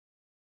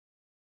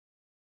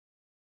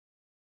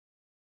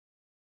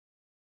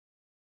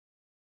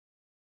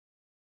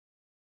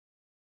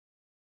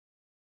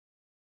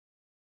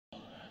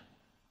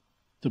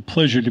It's a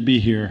pleasure to be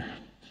here,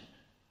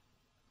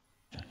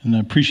 and I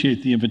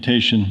appreciate the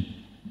invitation.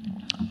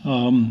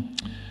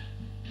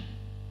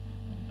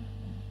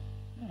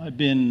 I've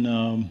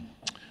been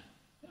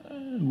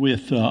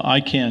with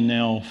ICANN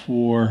now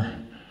for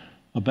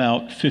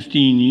about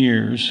 15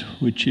 years,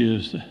 which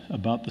is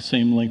about the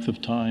same length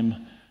of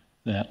time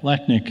that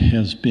LACNIC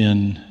has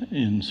been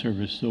in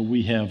service. So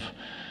we have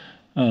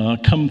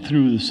come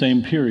through the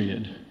same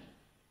period.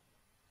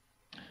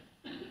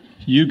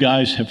 You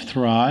guys have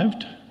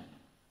thrived.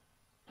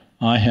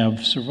 I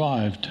have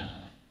survived.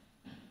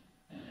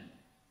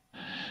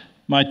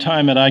 My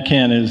time at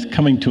ICANN is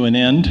coming to an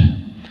end,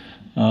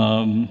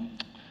 and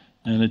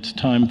it's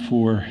time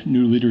for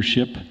new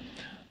leadership.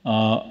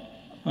 I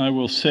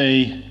will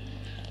say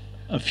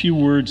a few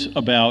words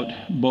about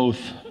both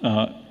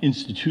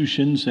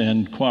institutions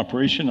and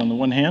cooperation on the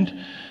one hand,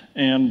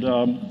 and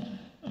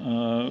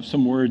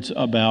some words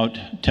about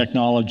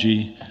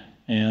technology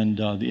and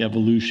the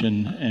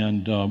evolution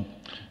and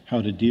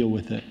how to deal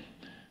with it.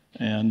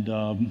 And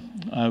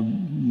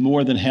I'm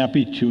more than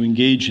happy to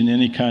engage in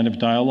any kind of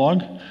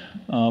dialogue,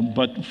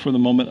 but for the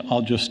moment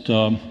I'll just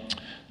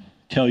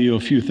tell you a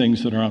few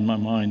things that are on my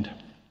mind.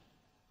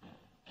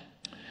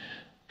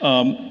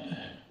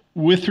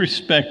 With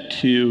respect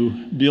to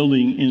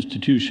building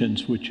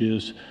institutions, which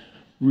is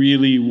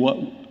really what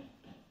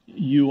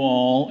you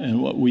all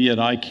and what we at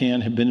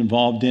ICANN have been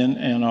involved in,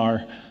 and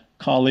our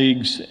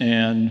colleagues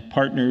and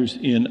partners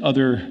in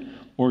other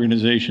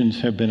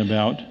organizations have been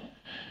about,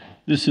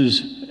 this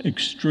is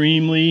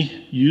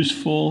extremely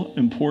useful,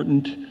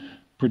 important,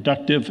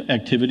 productive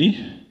activity.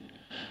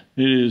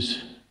 It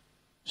is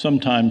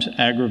sometimes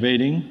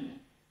aggravating,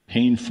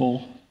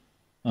 painful,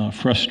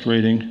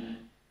 frustrating.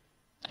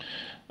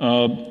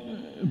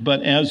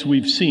 But as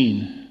we've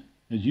seen,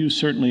 as you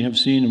certainly have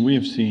seen and we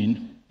have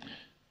seen,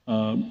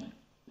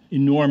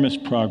 enormous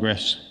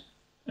progress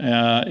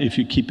if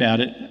you keep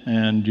at it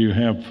and you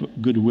have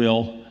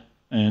goodwill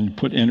and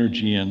put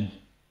energy in.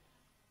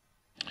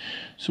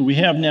 So we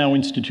have now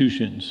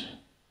institutions,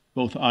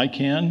 both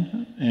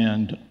ICANN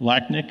and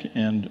LACNIC,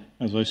 and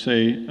as I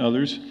say,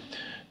 others,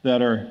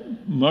 that are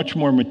much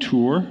more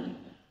mature,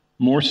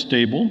 more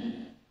stable,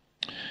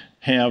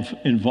 have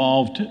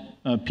involved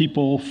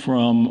people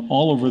from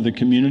all over the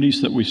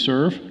communities that we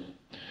serve,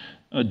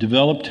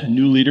 developed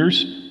new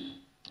leaders,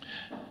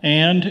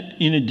 and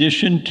in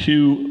addition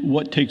to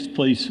what takes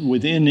place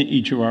within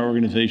each of our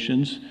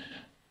organizations,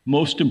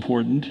 most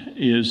important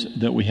is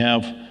that we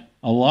have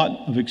a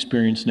lot of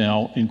experience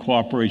now in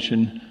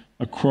cooperation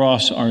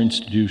across our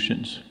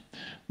institutions.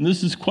 And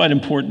this is quite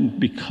important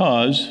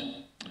because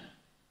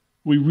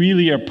we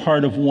really are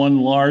part of one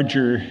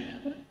larger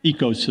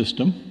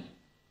ecosystem,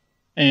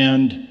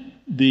 and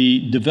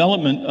the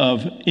development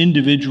of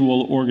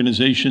individual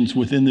organizations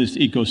within this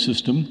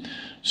ecosystem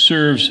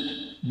serves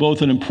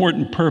both an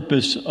important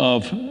purpose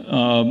of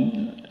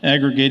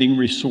aggregating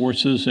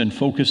resources and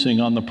focusing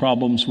on the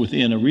problems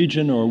within a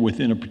region or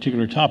within a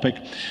particular topic,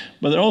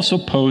 but it also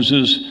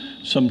poses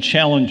some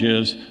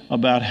challenges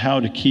about how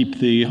to keep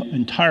the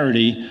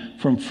entirety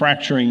from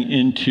fracturing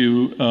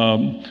into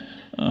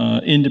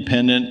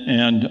independent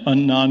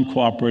and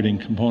non-cooperating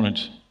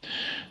components.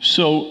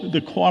 So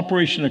the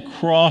cooperation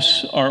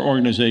across our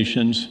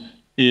organizations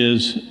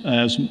is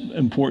as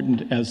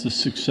important as the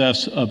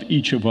success of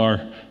each of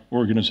our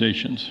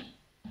organizations.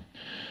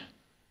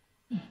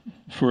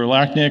 For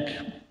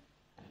LACNIC,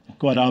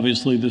 quite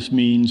obviously this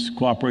means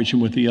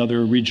cooperation with the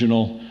other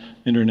regional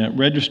internet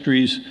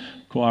registries,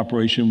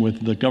 cooperation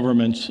with the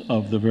governments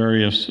of the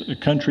various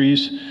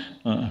countries,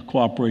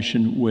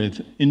 cooperation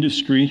with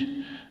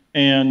industry,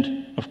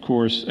 and of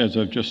course, as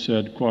I've just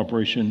said,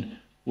 cooperation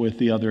with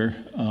the other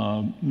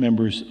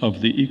members of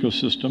the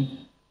ecosystem.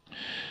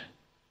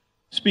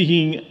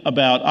 Speaking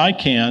about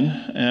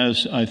ICANN,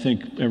 as I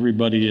think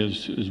everybody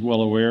is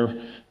well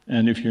aware,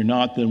 and if you're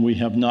not, then we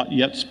have not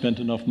yet spent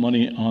enough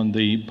money on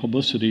the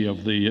publicity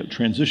of the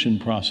transition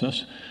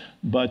process.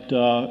 But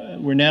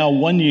we're now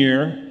 1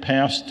 year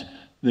past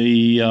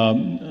the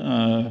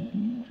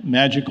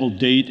magical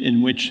date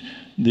in which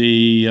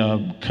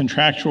the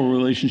contractual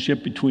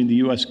relationship between the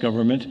US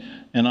government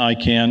and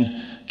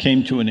ICANN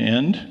came to an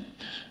end.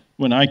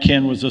 When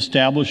ICANN was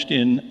established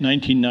in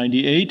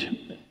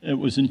 1998, it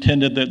was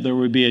intended that there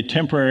would be a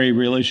temporary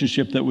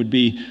relationship that would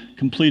be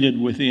completed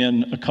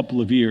within a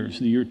couple of years.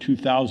 The year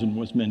 2000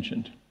 was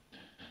mentioned.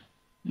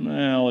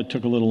 Well, it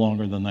took a little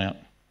longer than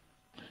that.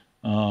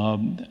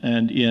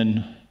 And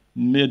in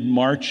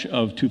mid-March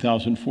of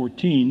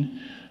 2014,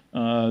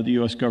 the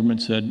US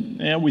government said,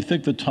 we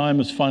think the time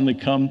has finally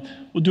come.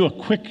 We'll do a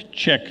quick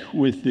check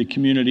with the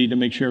community to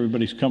make sure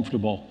everybody's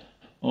comfortable.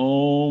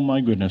 Oh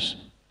my goodness.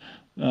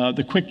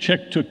 The quick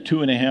check took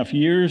 2.5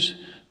 years.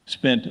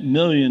 Spent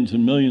millions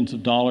and millions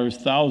of dollars,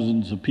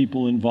 thousands of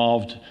people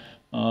involved,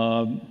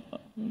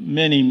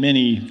 many,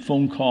 many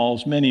phone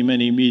calls, many,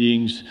 many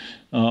meetings,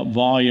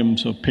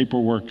 volumes of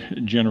paperwork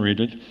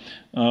generated.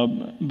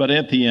 But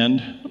at the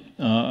end,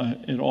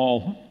 it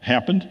all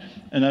happened.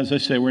 And as I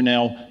say, we're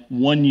now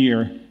 1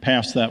 year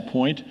past that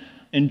point,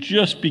 and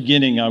just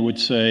beginning, I would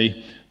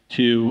say,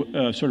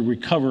 to sort of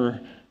recover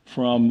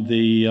from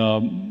the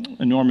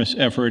enormous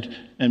effort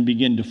and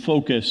begin to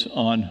focus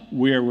on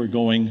where we're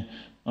going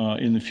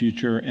in the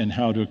future and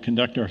how to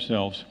conduct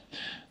ourselves.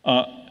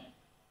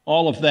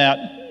 All of that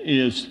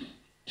is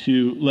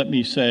to, let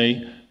me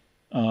say,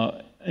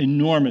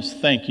 enormous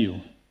thank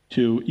you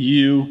to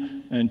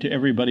you and to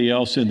everybody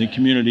else in the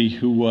community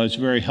who was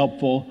very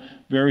helpful,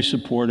 very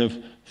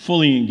supportive,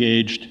 fully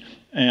engaged,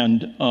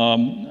 and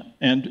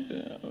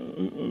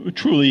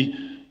truly,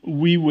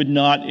 we would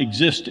not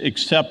exist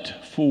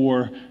except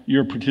for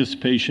your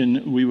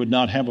participation. We would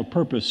not have a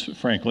purpose,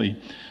 frankly.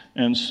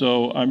 And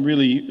so I'm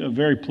really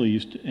very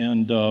pleased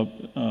and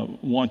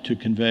want to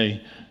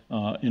convey,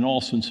 in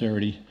all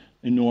sincerity,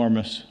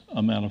 enormous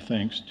amount of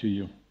thanks to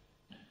you.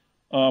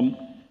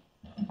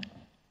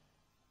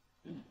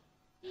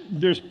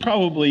 There's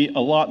probably a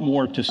lot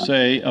more to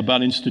say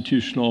about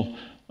institutional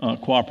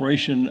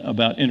cooperation,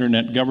 about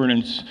internet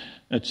governance,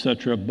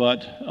 etc.,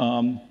 but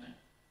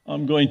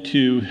I'm going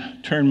to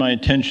turn my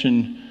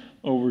attention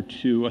over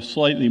to a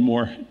slightly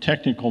more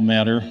technical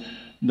matter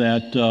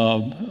that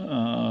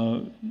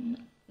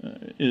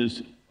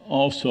is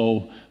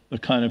also the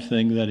kind of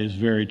thing that is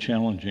very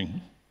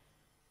challenging.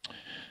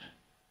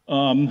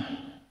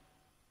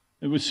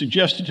 It was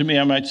suggested to me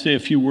I might say a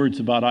few words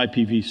about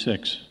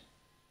IPv6.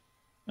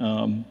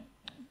 I'm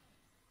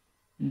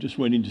just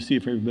waiting to see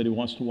if everybody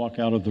wants to walk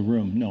out of the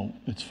room. No,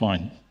 it's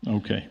fine.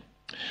 Okay.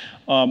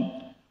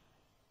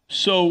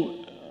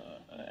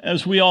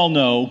 As we all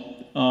know,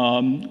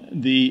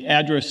 the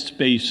address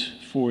space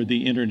for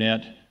the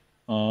internet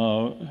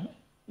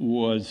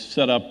was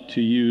set up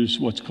to use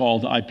what's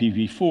called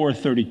IPv4,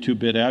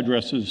 32-bit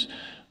addresses.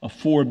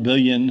 4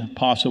 billion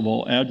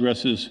possible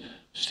addresses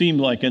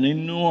seemed like an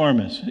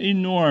enormous,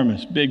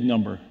 enormous big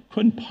number.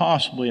 Couldn't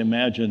possibly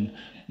imagine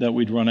that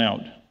we'd run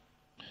out.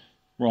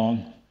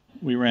 Wrong.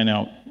 We ran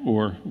out,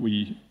 or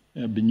we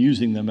have been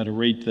using them at a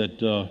rate that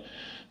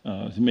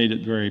has made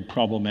it very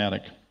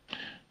problematic.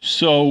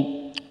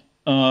 So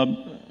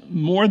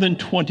more than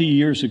 20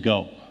 years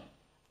ago,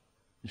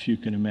 if you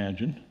can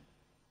imagine,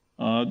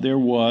 there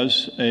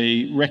was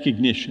a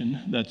recognition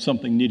that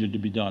something needed to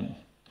be done.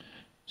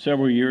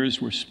 Several years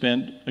were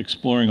spent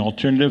exploring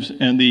alternatives,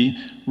 and the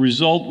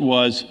result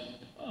was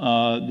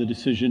the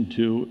decision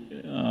to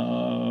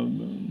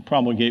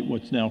promulgate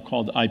what's now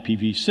called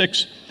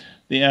IPv6.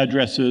 The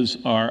addresses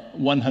are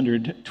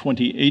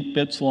 128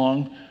 bits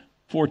long,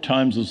 4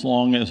 times as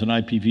long as an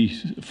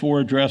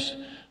IPv4 address.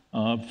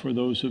 For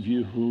those of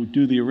you who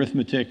do the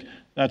arithmetic,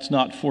 that's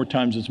not 4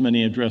 times as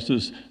many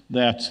addresses.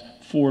 That's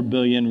 4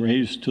 billion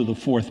raised to the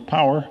 4th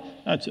power.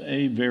 That's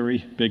a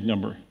very big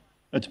number.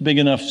 That's big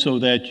enough so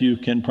that you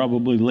can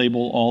probably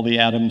label all the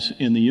atoms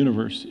in the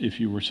universe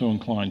if you were so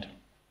inclined.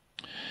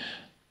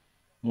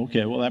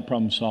 Okay, well, that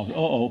problem's solved.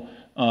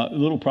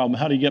 Little problem.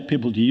 How do you get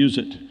people to use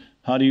it?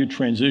 How do you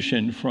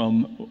transition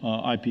from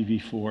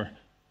IPv4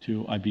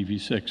 to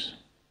IPv6?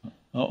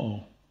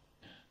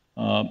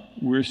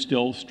 We're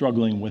still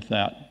struggling with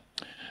that.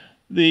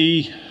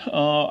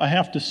 I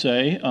have to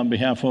say, on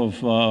behalf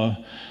of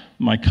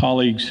my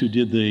colleagues who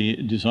did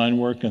the design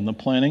work and the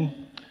planning,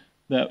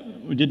 that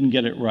we didn't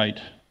get it right,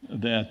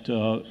 that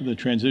the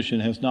transition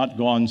has not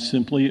gone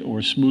simply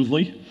or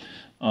smoothly.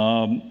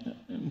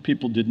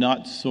 People did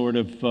not sort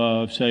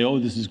of say, oh,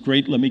 this is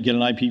great, let me get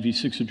an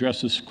IPv6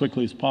 address as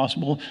quickly as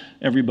possible.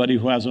 Everybody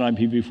who has an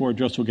IPv4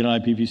 address will get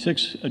an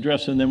IPv6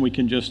 address, and then we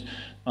can just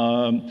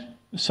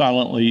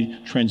silently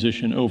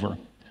transition over.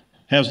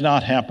 Has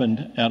not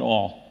happened at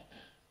all.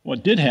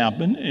 What did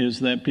happen is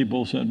that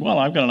people said, well,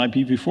 I've got an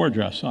IPv4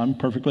 address, I'm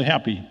perfectly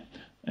happy.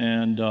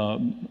 And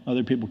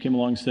other people came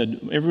along and said,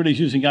 everybody's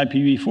using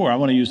IPv4, I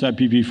want to use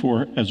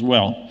IPv4 as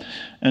well.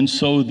 And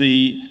so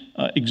the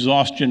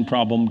exhaustion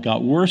problem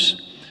got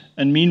worse,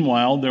 and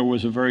meanwhile, there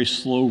was a very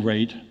slow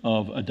rate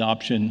of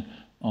adoption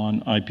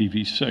on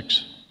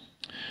IPv6.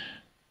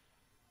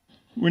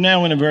 We're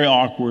now in a very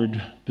awkward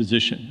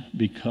position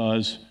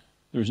because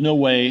there's no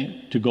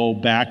way to go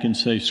back and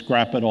say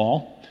scrap it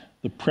all.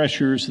 The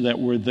pressures that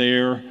were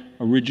there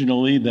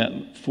originally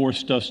that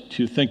forced us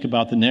to think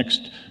about the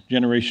next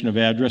generation of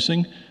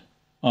addressing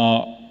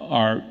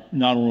are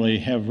not only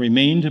have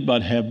remained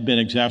but have been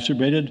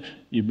exacerbated.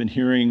 You've been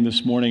hearing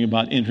this morning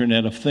about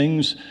Internet of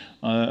Things.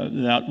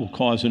 That will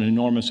cause an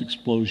enormous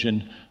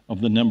explosion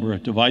of the number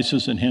of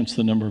devices and hence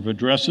the number of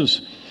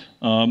addresses.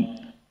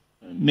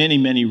 Many,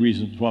 many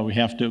reasons why we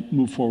have to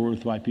move forward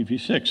with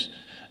IPv6.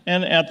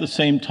 And at the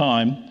same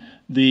time,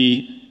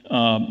 the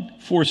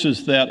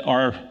forces that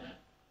are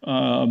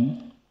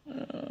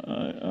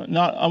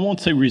not, I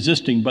won't say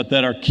resisting, but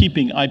that are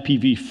keeping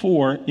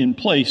IPv4 in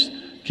place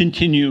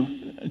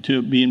continue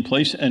to be in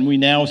place. And we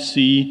now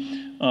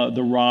see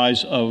the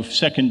rise of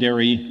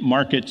secondary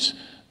markets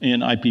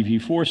in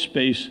IPv4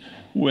 space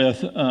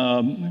with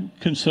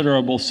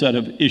considerable set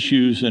of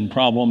issues and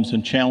problems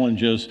and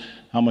challenges.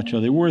 How much are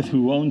they worth?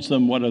 Who owns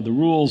them? What are the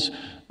rules?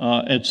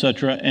 Et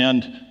cetera.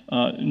 And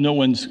no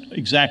one's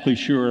exactly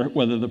sure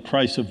whether the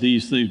price of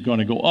these is going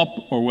to go up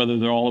or whether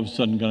they're all of a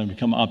sudden going to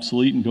become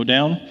obsolete and go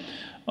down.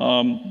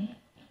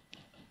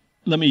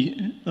 let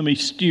me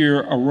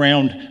steer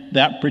around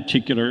that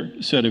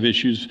particular set of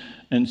issues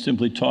and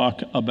simply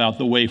talk about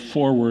the way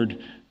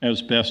forward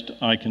as best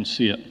I can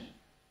see it.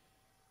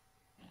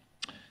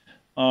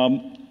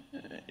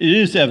 It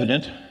is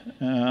evident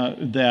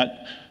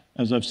that,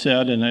 as I've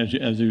said, and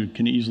as you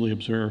can easily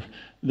observe,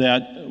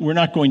 that we're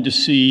not going to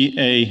see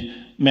a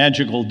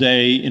magical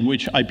day in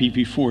which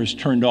IPv4 is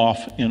turned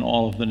off in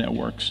all of the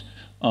networks.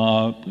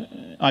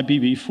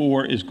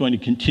 IPv4 is going to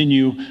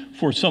continue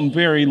for some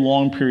very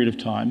long period of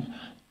time.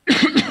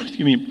 Excuse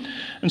me.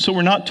 And so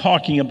we're not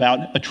talking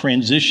about a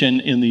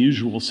transition in the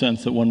usual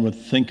sense that one would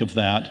think of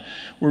that.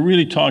 We're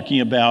really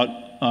talking about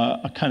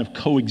a kind of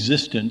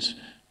coexistence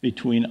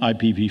between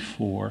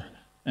IPv4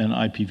 and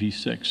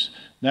IPv6.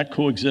 That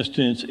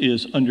coexistence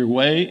is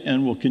underway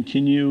and will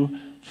continue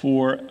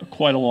for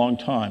quite a long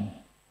time.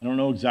 I don't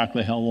know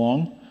exactly how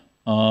long,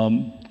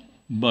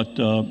 but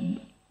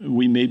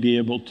we may be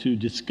able to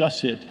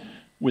discuss it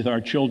with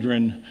our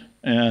children,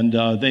 and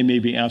they may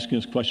be asking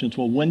us questions,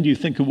 well, when do you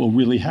think it will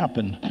really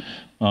happen?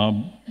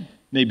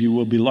 Maybe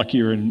we'll be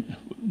luckier and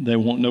they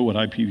won't know what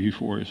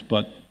IPv4 is,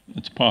 but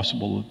it's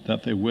possible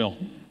that they will.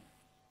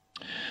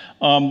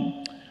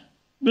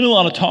 Been a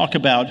lot of talk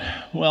about,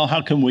 well,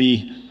 how can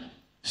we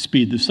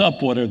speed this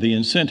up? What are the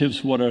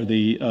incentives? What are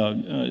the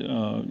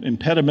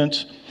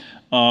impediments?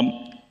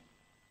 I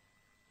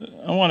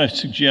want to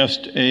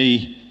suggest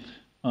a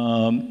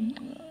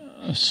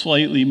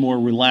slightly more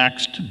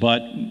relaxed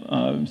but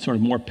sort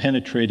of more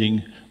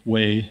penetrating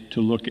way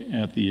to look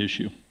at the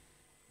issue.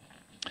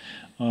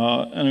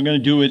 And I'm going to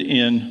do it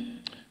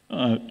in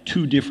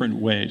two different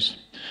ways.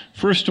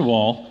 First of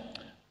all,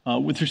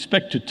 with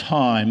respect to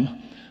time,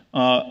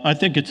 I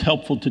think it's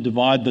helpful to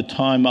divide the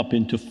time up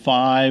into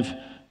 5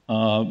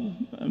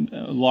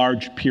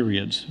 large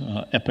periods,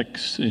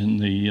 epochs in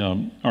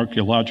the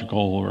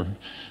archaeological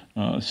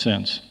or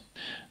sense.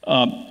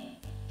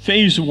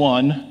 Phase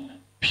 1,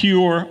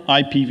 pure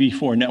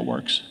IPv4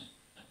 networks.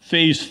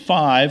 Phase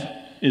 5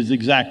 is the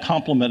exact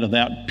complement of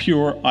that,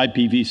 pure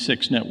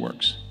IPv6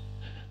 networks.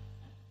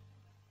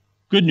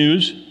 Good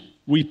news,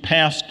 we've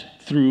passed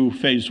through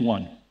phase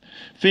 1.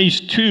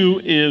 Phase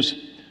 2 is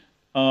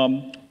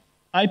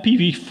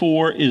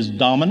IPv4 is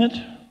dominant,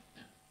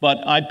 but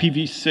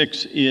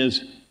IPv6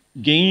 is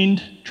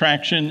gained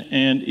traction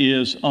and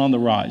is on the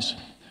rise.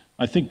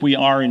 I think we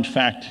are, in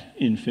fact,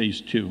 in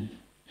phase 2.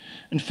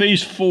 And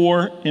phase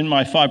 4, in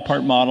my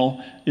 5-part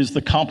model, is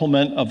the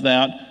complement of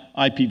that.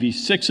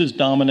 IPv6 is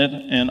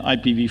dominant, and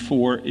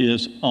IPv4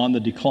 is on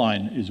the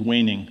decline, is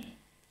waning.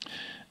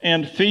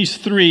 And phase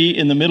 3,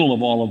 in the middle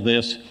of all of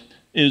this,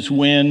 is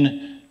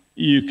when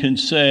you can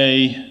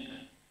say,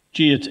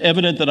 gee, it's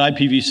evident that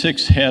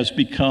IPv6 has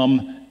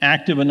become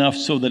active enough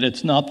so that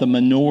it's not the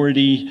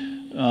minority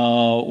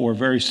or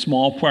very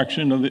small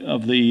fraction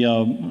of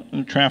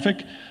the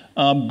traffic,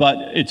 but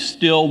it's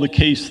still the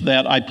case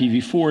that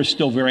IPv4 is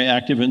still very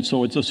active, and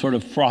so it's a sort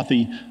of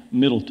frothy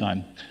middle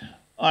time.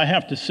 I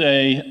have to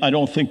say, I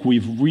don't think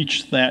we've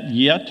reached that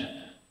yet.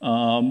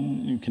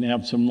 You can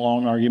have some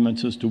long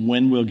arguments as to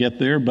when we'll get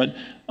there, but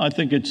I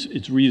think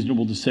it's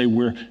reasonable to say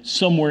we're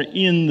somewhere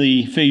in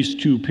the phase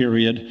 2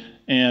 period,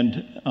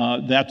 and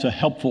that's a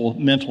helpful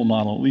mental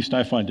model. At least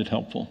I find it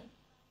helpful.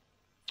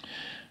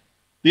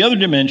 The other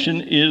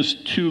dimension is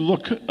to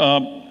look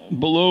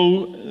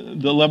below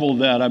the level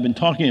that I've been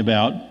talking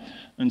about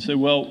and say,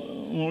 well,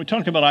 when we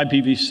talk about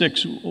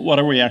IPv6, what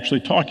are we actually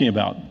talking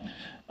about?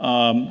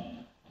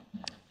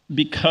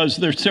 Because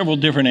there's several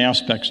different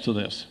aspects to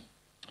this.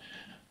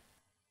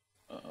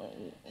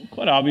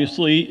 Quite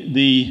obviously,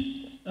 the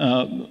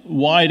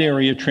wide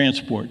area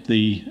transport,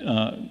 the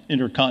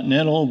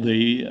intercontinental,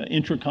 the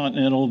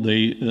intracontinental,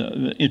 the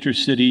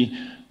intercity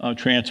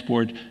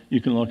transport,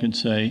 you can look and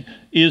say,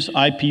 is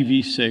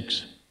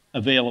IPv6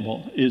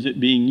 available? Is it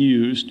being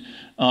used?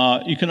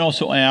 You can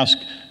also ask,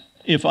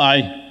 if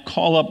I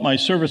call up my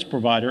service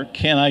provider,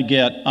 can I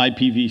get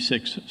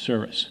IPv6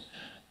 service?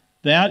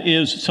 That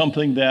is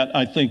something that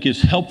I think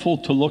is helpful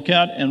to look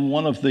at, and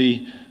one of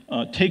the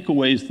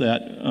takeaways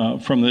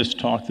that from this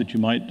talk that you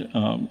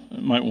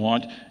might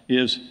want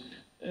is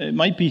it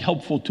might be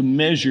helpful to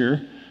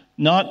measure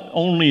not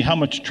only how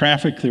much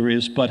traffic there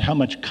is, but how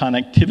much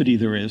connectivity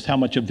there is, how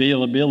much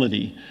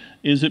availability.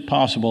 Is it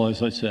possible,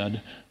 as I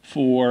said,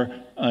 for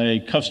a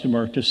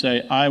customer to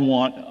say, I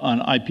want an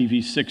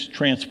IPv6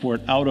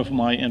 transport out of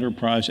my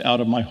enterprise,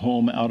 out of my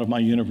home, out of my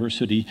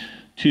university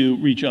to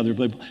reach other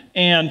people?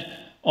 And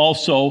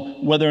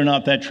also, whether or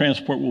not that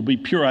transport will be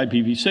pure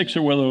IPv6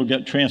 or whether it will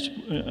get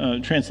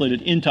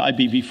translated into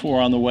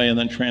IPv4 on the way and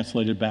then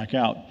translated back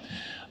out.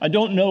 I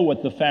don't know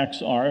what the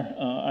facts are.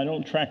 I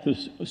don't track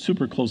this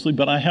super closely,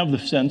 but I have the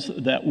sense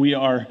that we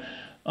are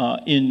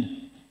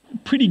in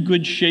pretty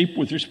good shape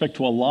with respect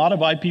to a lot of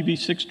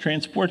IPv6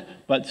 transport,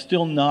 but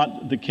still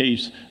not the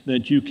case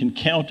that you can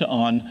count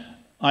on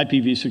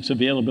IPv6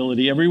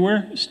 availability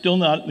everywhere. Still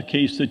not the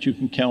case that you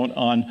can count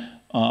on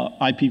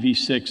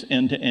IPv6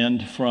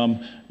 end-to-end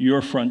from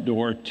your front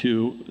door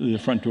to the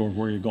front door of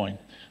where you're going.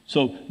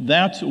 So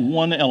that's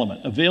one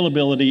element,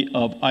 availability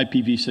of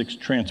IPv6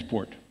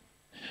 transport.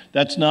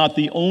 That's not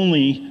the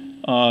only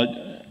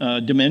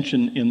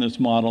dimension in this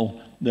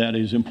model that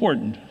is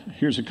important.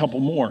 Here's a couple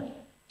more.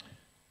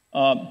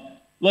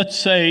 Let's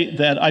say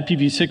that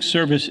IPv6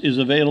 service is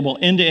available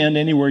end-to-end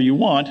anywhere you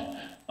want.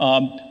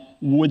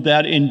 Would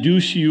that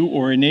induce you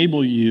or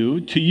enable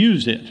you to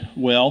use it?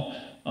 Well,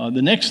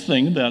 the next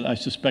thing that I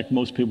suspect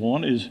most people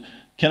want is,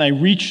 can I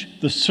reach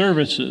the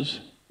services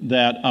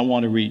that I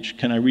want to reach?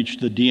 Can I reach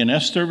the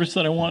DNS service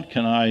that I want?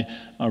 Can I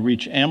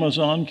reach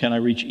Amazon? Can I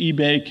reach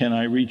eBay? Can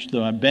I reach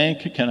the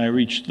bank? Can I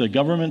reach the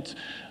government?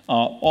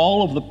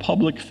 All of the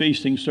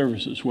public-facing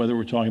services, whether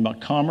we're talking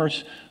about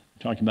commerce,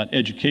 talking about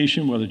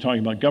education, whether we're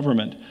talking about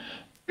government,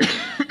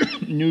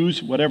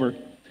 news, whatever,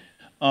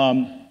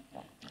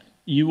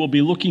 you will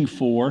be looking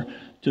for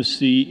to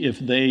see if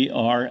they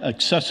are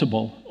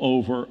accessible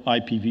over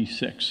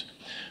IPv6.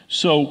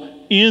 So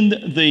in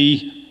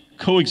the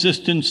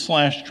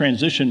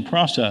coexistence/transition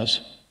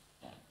process,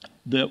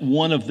 that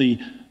one of the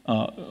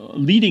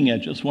leading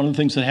edges, one of the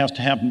things that has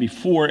to happen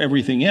before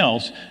everything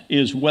else,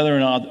 is whether or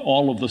not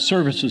all of the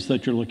services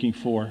that you're looking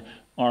for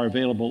are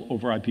available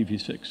over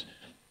IPv6.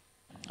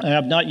 I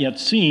have not yet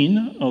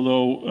seen,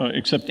 although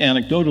except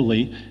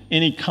anecdotally,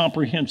 any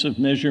comprehensive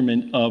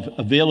measurement of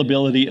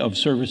availability of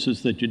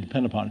services that you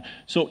depend upon.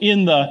 So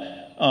in the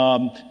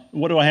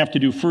what do I have to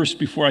do first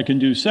before I can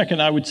do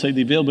second, I would say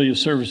the availability of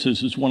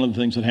services is one of the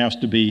things that has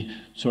to be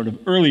sort of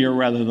earlier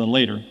rather than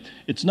later.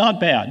 It's not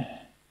bad.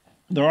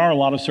 There are a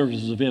lot of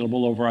services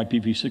available over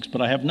IPv6,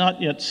 but I have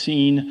not yet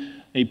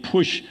seen a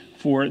push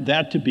for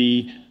that to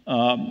be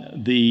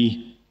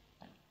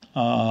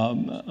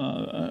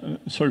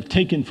sort of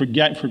taken for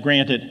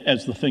granted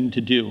as the thing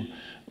to do,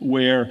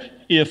 where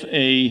if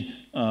a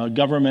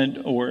government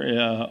or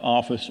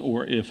office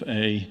or if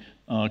a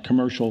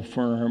commercial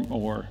firm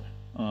or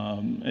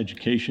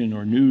education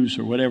or news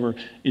or whatever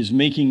is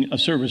making a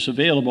service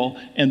available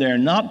and they're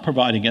not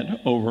providing it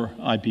over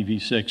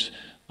IPv6,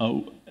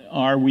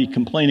 are we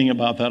complaining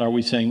about that? Are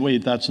we saying,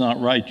 wait, that's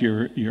not right,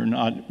 you're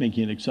not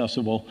making it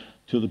accessible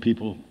to the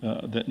people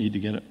that need to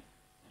get it?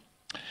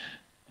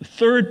 The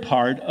third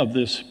part of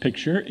this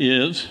picture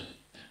is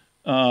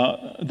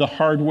the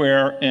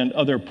hardware and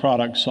other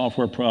products,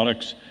 software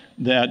products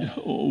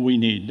that we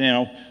need.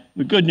 Now,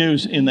 the good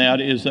news in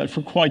that is that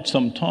for quite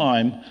some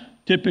time,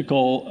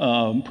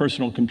 typical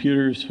personal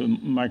computers,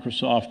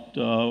 Microsoft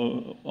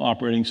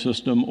operating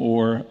system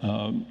or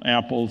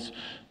Apple's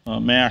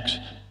Macs,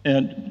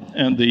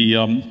 and the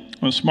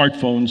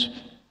smartphones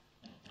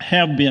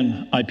have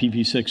been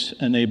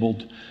IPv6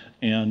 enabled,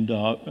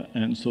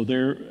 and so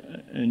they're,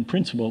 in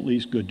principle, at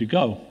least good to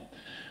go.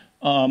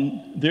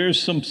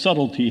 There's some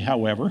subtlety,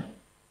 however.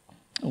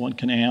 One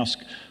can ask,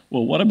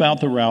 well, what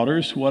about the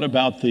routers? What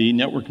about the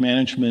network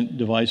management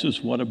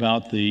devices? What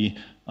about the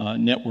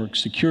network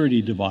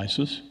security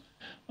devices?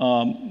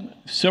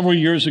 Several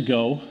years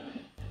ago,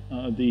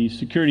 the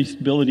Security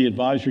Stability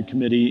Advisory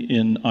Committee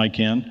in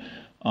ICANN,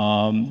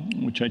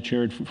 which I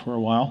chaired for a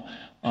while,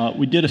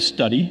 we did a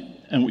study,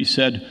 and we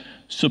said,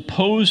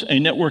 suppose a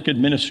network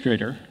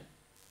administrator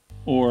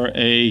or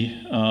a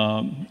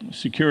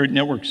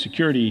network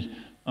security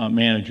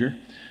manager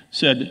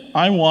said,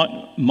 I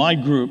want my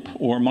group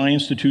or my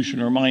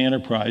institution or my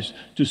enterprise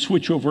to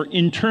switch over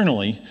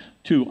internally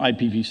to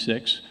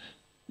IPv6.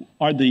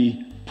 Are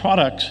the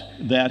products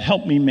that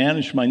help me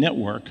manage my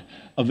network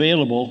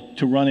available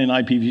to run in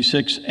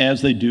IPv6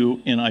 as they do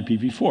in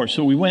IPv4?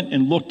 So we went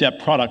and looked at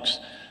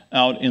products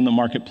out in the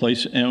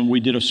marketplace, and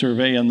we did a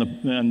survey, and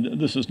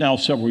this is now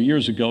several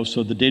years ago,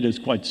 so the data is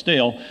quite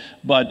stale,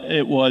 but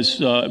it was,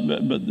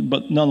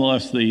 but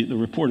nonetheless, the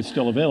report is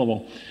still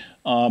available.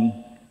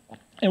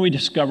 And we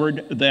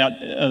discovered that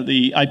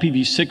the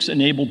IPv6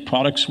 enabled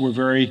products were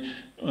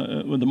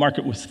the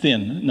market was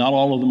thin. Not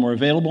all of them were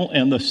available,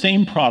 and the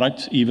same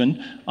products,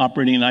 even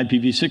operating in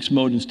IPv6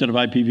 mode instead of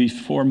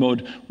IPv4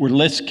 mode, were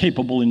less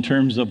capable in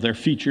terms of their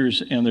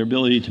features and their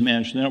ability to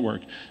manage the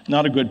network.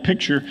 Not a good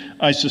picture.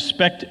 I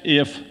suspect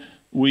if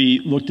we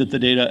looked at the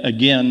data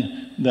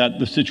again that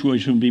the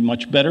situation would be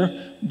much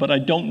better, but I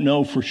don't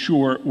know for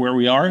sure where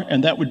we are,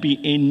 and that would be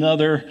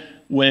another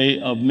way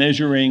of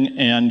measuring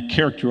and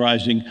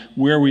characterizing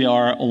where we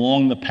are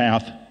along the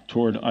path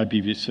toward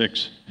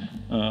IPv6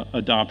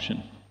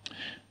 adoption.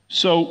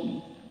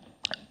 So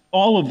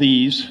all of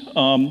these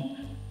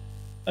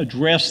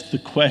address the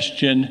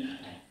question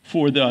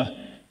for the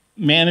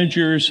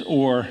managers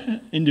or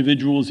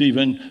individuals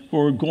even who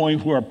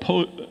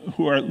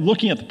are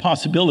looking at the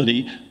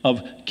possibility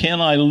of,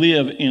 can I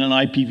live in an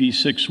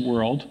IPv6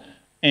 world?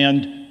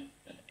 And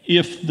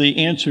if the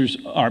answers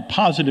are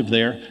positive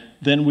there,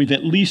 then we've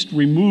at least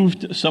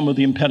removed some of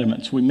the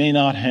impediments. We may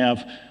not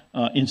have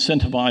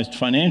incentivized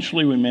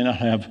financially, we may not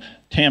have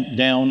tamped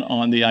down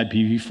on the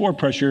IPv4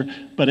 pressure,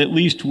 but at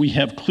least we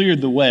have cleared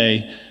the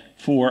way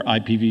for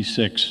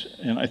IPv6,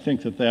 and I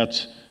think that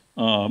that's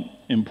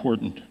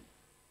important.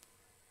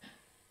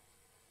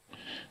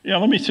 Yeah,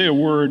 let me say a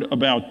word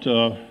about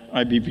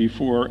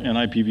IPv4 and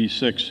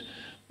IPv6.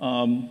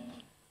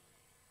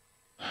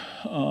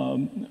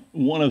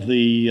 One of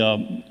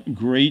the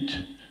great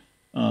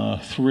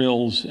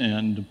thrills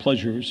and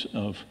pleasures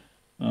of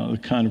the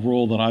kind of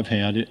role that I've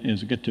had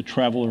is I get to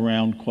travel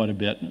around quite a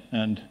bit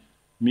and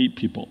meet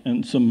people.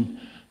 And some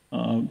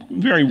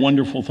very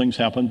wonderful things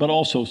happen, but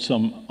also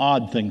some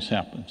odd things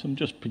happen, some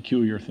just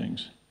peculiar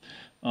things.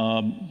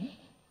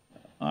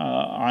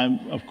 I,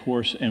 of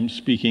course, am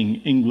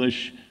speaking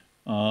English,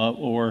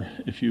 or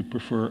if you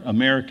prefer,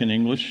 American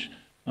English.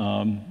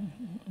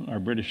 Our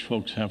British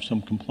folks have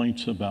some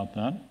complaints about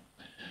that.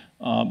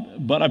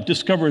 But I've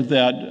discovered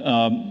that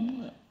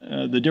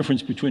the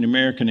difference between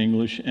American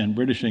English and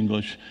British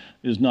English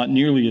is not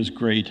nearly as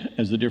great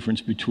as the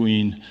difference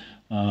between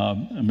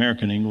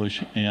American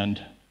English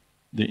and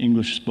the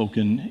English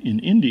spoken in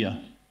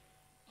India.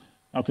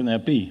 How can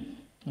that be?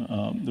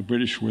 The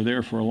British were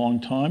there for a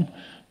long time,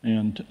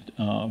 and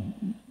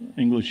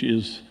English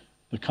is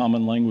the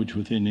common language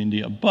within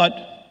India.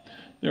 But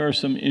there are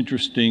some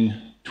interesting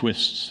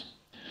twists.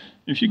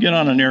 If you get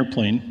on an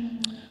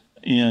airplane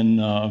in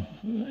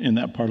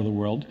that part of the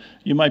world,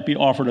 you might be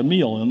offered a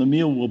meal, and the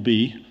meal will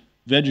be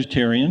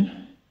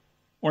vegetarian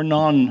or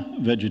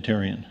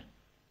non-vegetarian.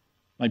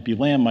 Might be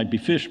lamb, might be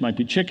fish, might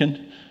be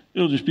chicken.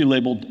 It'll just be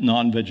labeled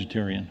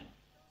non-vegetarian.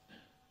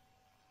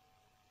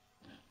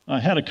 I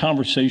had a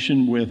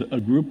conversation with a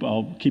group,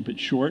 I'll keep it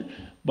short,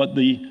 but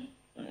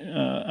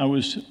I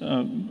was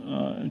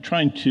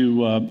trying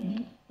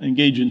to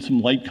engage in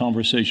some light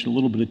conversation, a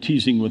little bit of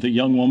teasing with a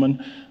young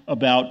woman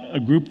about a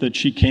group that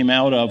she came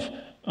out of,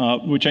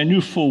 which I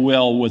knew full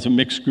well was a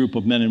mixed group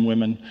of men and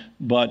women,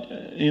 but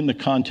in the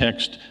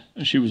context,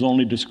 she was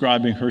only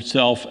describing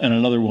herself and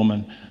another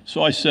woman.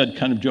 So I said,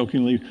 kind of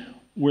jokingly,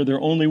 were there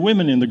only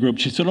women in the group?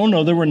 She said, oh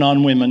no, there were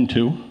non-women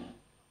too.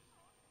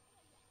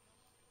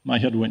 My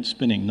head went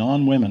spinning.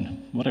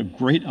 Non-women, what a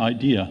great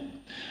idea.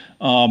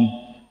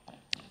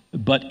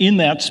 But in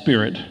that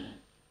spirit,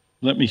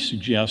 let me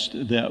suggest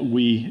that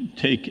we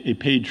take a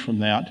page from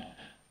that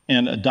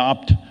and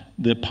adopt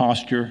the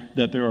posture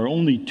that there are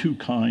only two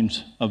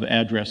kinds of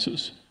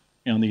addresses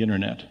on the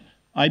internet: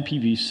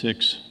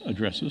 IPv6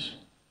 addresses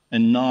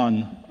and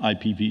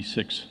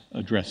non-IPv6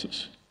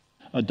 addresses.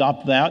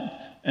 Adopt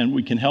that, and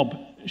we can help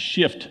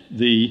shift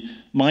the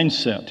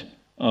mindset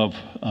of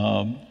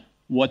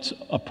what's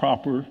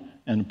proper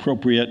and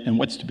appropriate and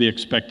what's to be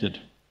expected.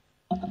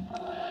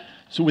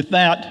 So with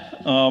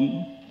that,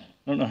 I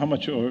don't know how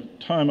much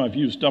time I've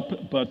used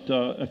up, but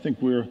I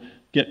think we're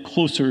get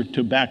closer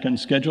to back on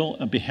schedule.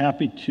 I'd be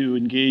happy to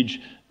engage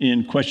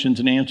in questions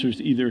and answers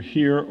either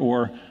here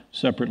or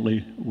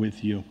separately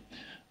with you.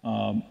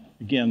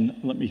 Again,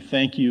 let me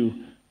thank you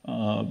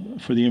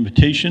for the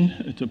invitation.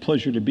 It's a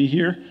pleasure to be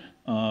here.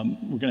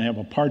 We're going to have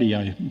a party,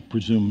 I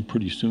presume,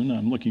 pretty soon.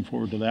 I'm looking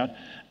forward to that.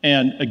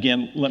 And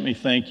again, let me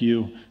thank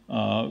you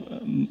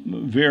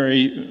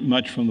very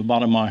much from the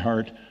bottom of my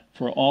heart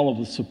for all of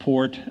the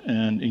support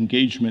and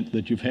engagement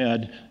that you've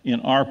had in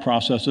our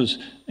processes,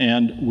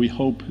 and we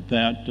hope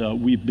that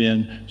we've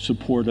been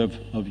supportive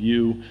of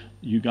you.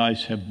 You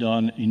guys have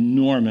done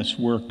enormous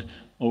work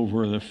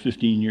over the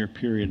 15-year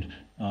period,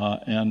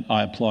 and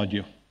I applaud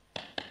you.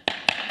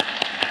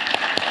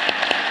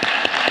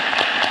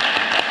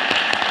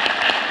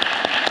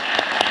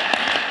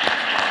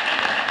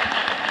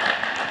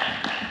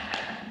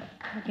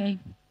 Okay.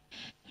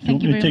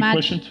 Thank you very much,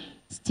 questions?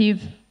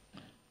 Steve.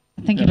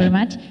 Thank you very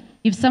much.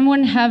 If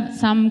someone have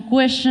some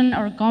question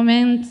or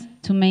comment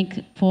to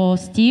make for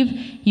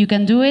Steve, you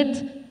can do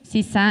it.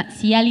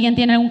 Si alguien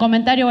tiene algún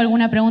comentario o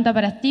alguna pregunta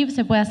para Steve,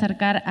 se puede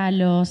acercar a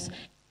los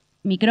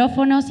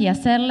micrófonos y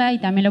hacerla, y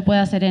también lo puede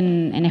hacer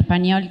en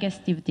español, que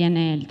Steve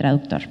tiene el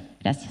traductor.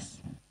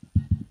 Gracias.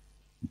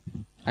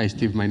 Hi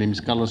Steve, my name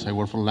is Carlos, I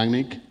work for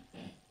LACNIC.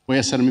 Voy a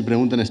hacer mi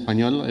pregunta en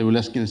español, I will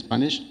ask in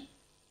Spanish.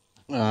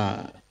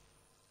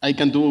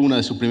 ICANN tuvo una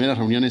de sus primeras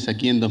reuniones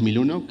aquí en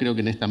 2001, creo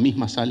que en esta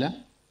misma sala,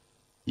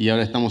 y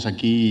ahora estamos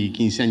aquí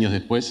 15 años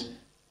después.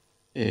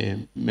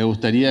 Me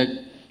gustaría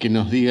que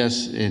nos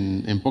digas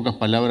en pocas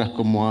palabras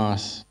cómo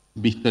has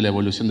visto la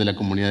evolución de la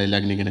comunidad de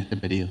LACNIC en este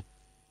periodo.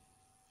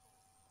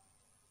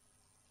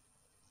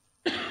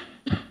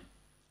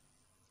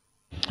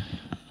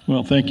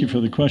 Well, thank you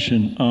for the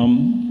question.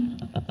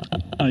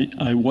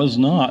 I was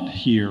not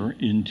here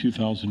in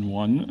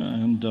 2001,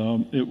 and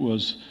it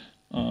was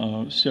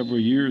several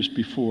years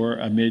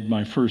before I made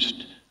my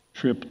first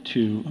trip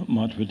to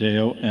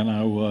Montevideo, and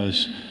I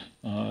was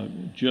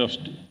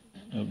just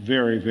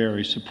very,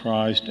 very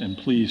surprised and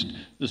pleased.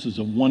 This is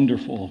a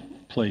wonderful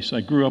place.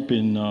 I grew up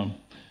in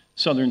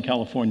Southern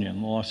California,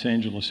 in the Los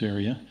Angeles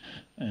area,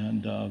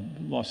 and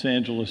Los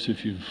Angeles,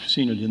 if you've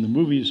seen it in the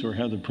movies or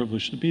had the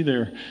privilege to be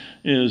there,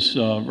 is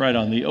right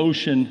on the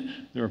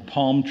ocean. There are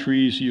palm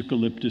trees,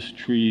 eucalyptus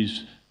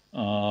trees.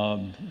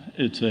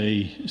 It's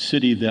a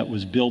city that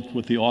was built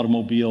with the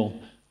automobile.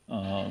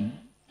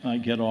 I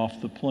get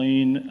off the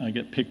plane, I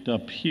get picked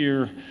up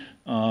here.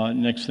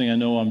 Next thing I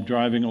know, I'm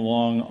driving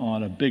along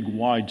on a big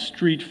wide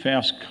street,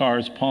 fast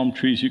cars, palm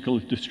trees,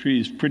 eucalyptus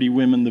trees, pretty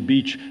women, the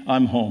beach.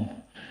 I'm home.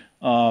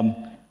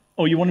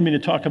 Oh, you wanted me to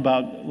talk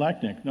about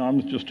LACNIC? No,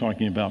 I'm just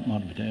talking about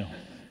Montevideo.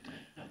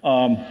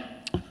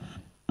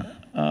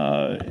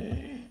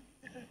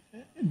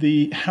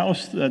 the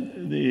house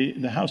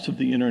of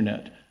the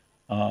internet,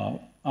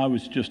 I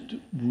was just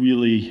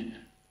really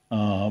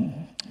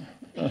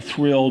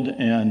thrilled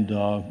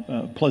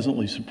and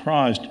pleasantly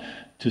surprised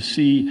to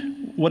see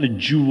what a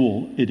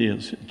jewel it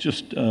is.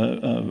 Just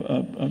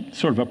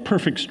sort of a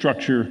perfect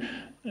structure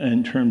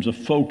in terms of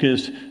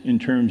focus, in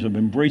terms of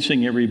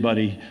embracing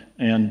everybody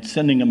and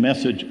sending a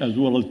message, as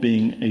well as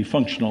being a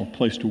functional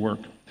place to work.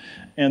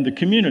 And the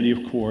community,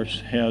 of course,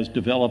 has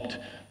developed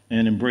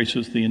and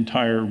embraces the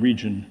entire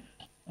region.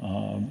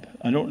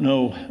 I don't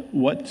know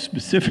what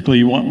specifically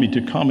you want me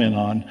to comment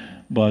on,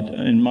 but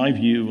in my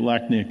view,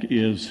 LACNIC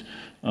is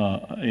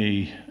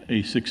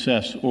a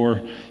success,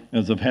 or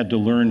as I've had to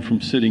learn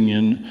from sitting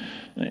in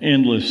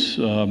endless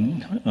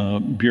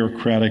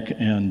bureaucratic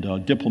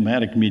and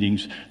diplomatic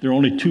meetings, there are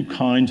only two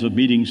kinds of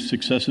meetings,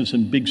 successes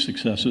and big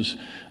successes.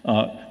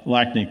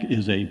 LACNIC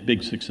is a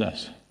big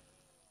success.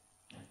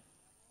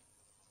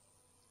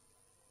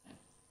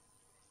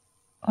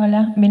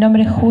 Hola, mi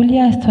nombre es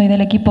Julia, estoy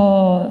del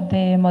equipo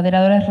de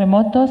moderadores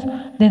remotos.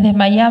 Desde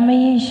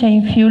Miami,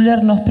 Shane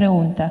Fuller nos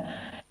pregunta.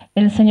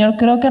 El señor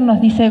Crocker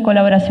nos dice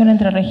colaboración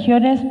entre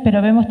regiones,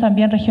 pero vemos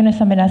también regiones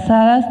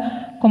amenazadas,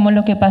 como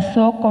lo que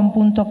pasó con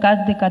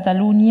 .cat de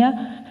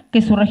Cataluña,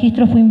 que su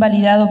registro fue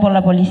invalidado por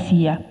la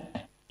policía.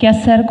 ¿Qué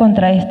hacer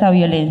contra esta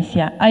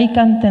violencia?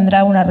 ¿ICANN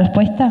tendrá una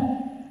respuesta?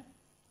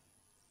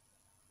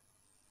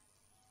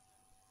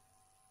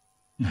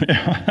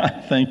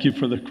 Thank you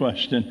for the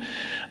question.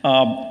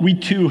 We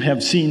too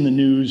have seen the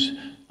news.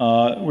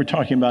 We're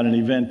talking about an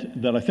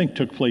event that I think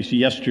took place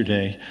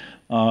yesterday,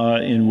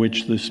 in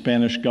which the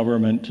Spanish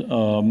government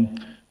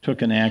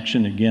took an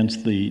action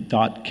against the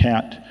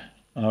 .cat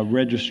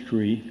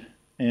registry,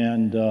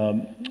 and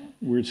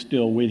we're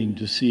still waiting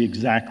to see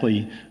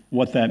exactly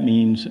what that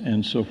means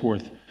and so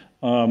forth.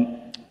 We're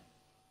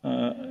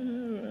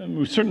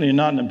certainly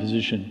not in a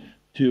position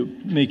to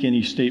make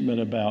any statement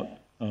about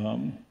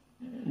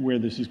where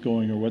this is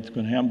going or what's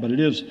going to happen, but it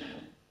is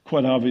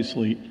quite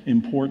obviously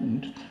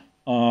important.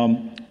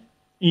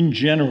 In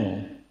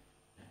general,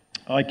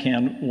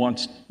 ICANN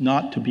wants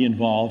not to be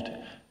involved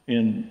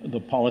in the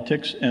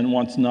politics and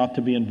wants not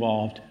to be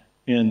involved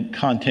in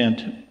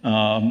content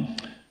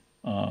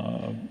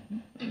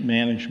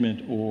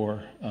management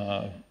or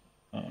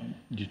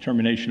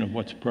determination of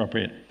what's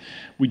appropriate.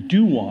 We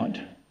do want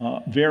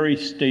very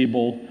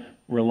stable,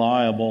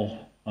 reliable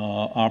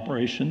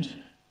operations.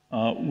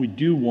 We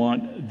do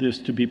want this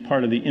to be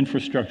part of the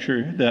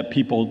infrastructure that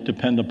people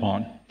depend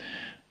upon.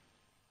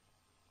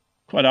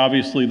 Quite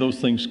obviously, those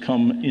things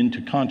come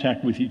into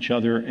contact with each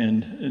other,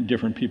 and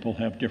different people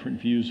have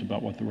different views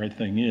about what the right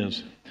thing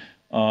is.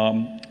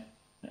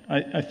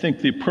 I think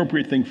the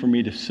appropriate thing for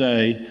me to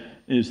say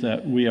is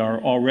that we are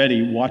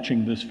already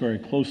watching this very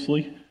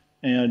closely,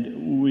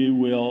 and we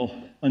will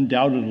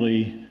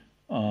undoubtedly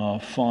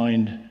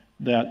find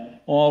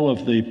that all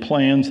of the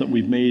plans that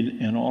we've made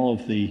and all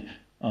of the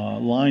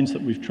lines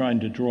that we've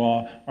tried to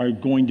draw are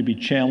going to be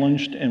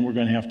challenged, and we're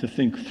going to have to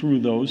think through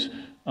those.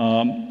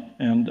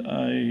 And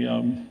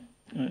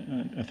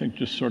I think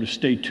just sort of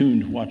stay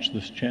tuned, watch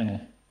this channel.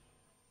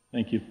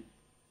 Thank you.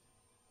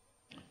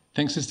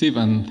 Thanks, Steve,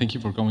 and thank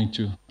you for coming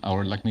to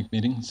our LACNIC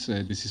meetings.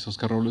 This is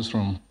Oscar Robles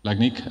from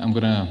LACNIC. I'm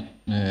going to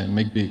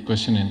make the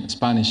question in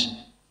Spanish.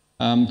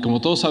 Como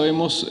todos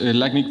sabemos,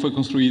 LACNIC fue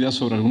construida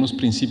sobre algunos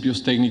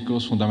principios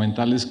técnicos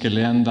fundamentales que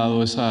le han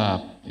dado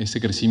ese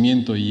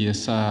crecimiento y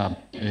esa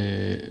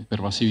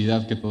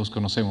pervasividad que todos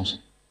conocemos.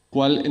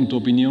 ¿Cuál, en tu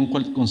opinión,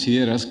 cuál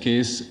consideras que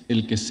es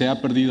el que se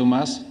ha perdido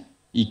más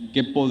y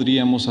qué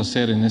podríamos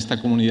hacer en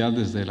esta comunidad,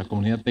 desde la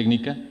comunidad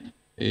técnica,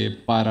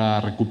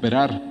 para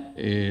recuperar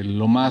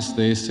lo más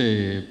de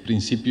ese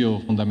principio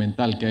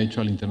fundamental que ha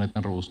hecho al Internet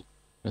tan robusto?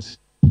 Gracias.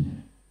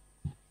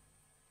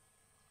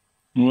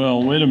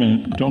 Well, wait a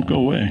minute. Don't go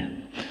away.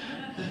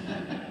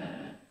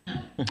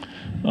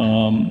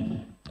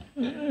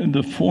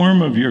 The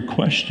form of your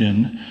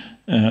question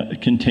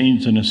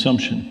contains an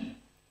assumption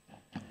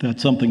that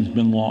something's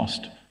been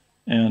lost.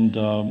 And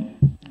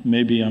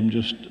maybe I'm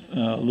just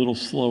a little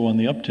slow on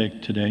the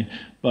uptake today,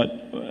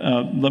 but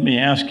let me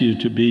ask you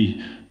to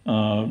be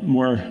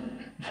more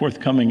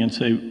forthcoming and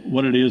say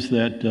what it is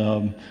that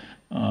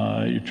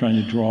you're trying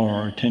to draw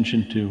our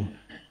attention to,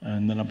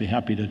 and then I'll be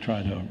happy to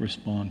try to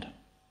respond.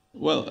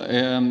 Well,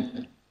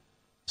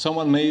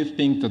 someone may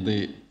think that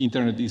the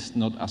internet is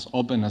not as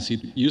open as it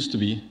used to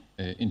be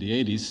in the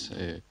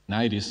 80s,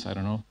 90s, I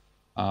don't know.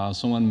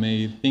 Someone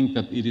may think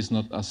that it is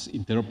not as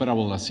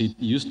interoperable as it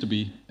used to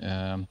be,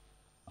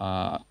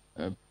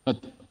 but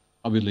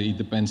obviously it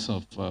depends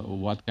of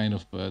what kind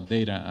of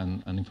data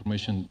and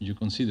information you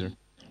consider.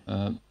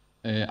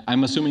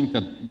 I'm assuming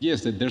that,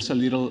 yes, that there's a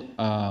little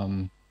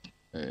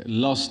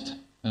lost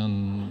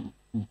on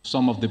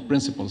some of the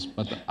principles,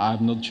 but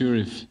I'm not sure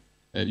if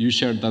you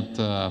share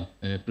that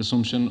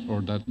presumption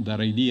or that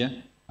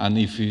idea, and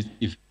if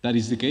that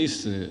is the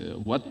case,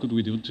 what could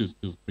we do to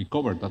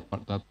recover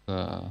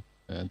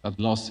that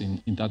loss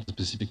in that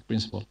specific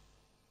principle?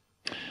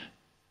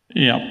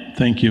 Yeah,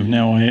 thank you.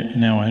 Now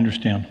I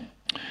understand.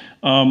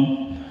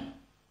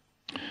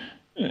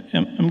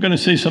 I'm going to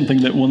say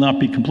something that will not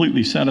be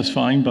completely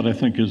satisfying, but I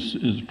think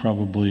is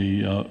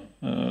probably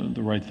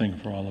the right thing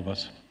for all of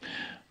us.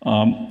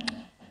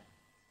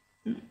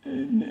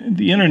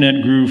 The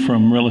internet grew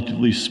from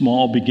relatively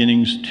small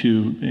beginnings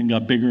and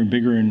got bigger and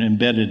bigger and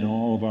embedded in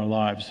all of our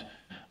lives.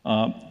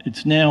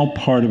 It's now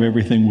part of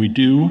everything we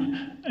do,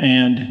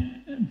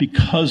 and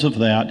because of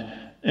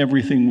that,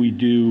 everything we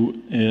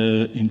do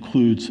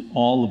includes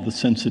all of the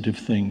sensitive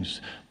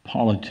things: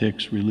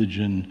 politics,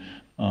 religion,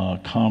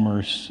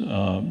 commerce,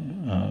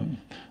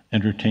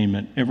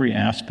 entertainment, every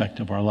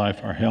aspect of our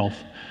life, our health.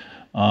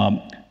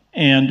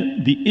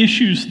 And the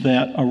issues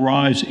that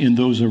arise in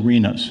those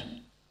arenas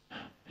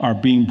are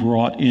being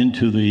brought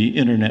into the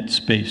internet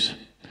space.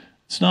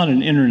 It's not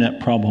an internet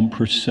problem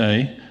per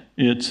se,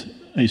 it's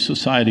a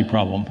society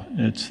problem.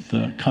 It's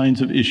the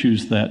kinds of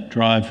issues that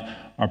drive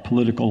our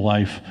political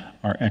life,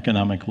 our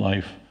economic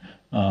life.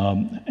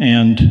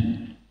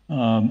 The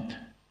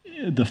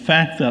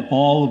fact that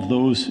all of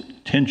those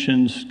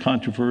tensions,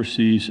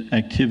 controversies,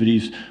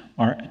 activities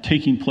are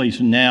taking place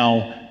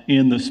now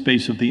in the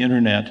space of the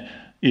internet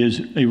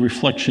is a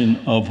reflection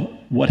of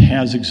what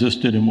has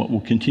existed and what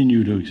will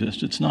continue to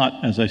exist. It's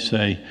not, as I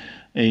say,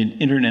 an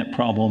internet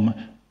problem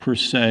per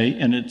se,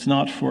 and it's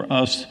not for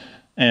us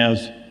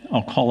as,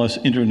 I'll call us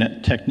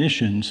internet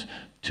technicians,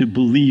 to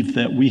believe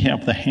that we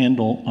have the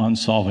handle on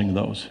solving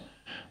those.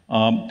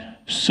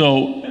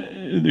 So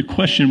the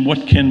question,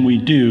 what can we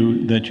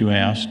do, that you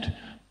asked,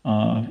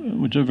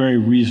 which is a very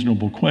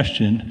reasonable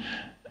question,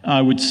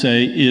 I would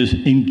say is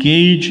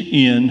engage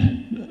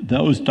in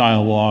those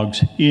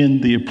dialogues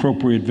in the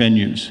appropriate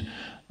venues.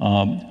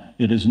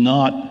 It is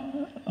not,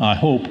 I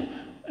hope,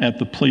 at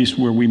the place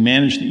where we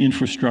manage the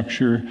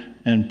infrastructure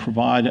and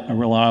provide a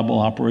reliable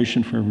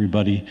operation for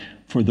everybody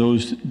for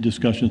those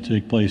discussions to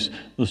take place.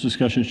 Those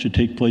discussions should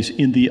take place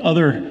in the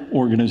other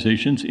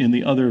organizations, in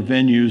the other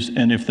venues,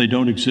 and if they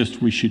don't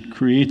exist, we should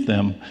create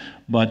them.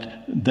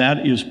 But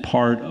that is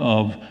part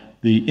of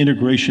the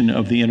integration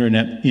of the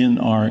internet in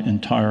our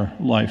entire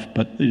life.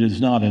 But it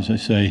is not, as I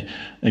say,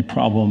 a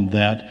problem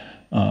that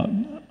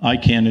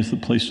ICANN is the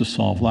place to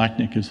solve,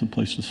 LACNIC is the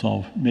place to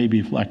solve. Maybe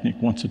if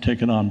LACNIC wants to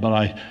take it on, but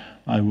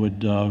I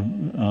would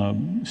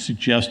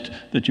suggest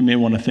that you may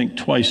want to think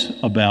twice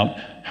about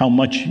how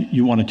much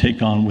you want to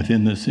take on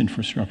within this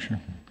infrastructure.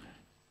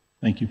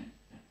 Thank you.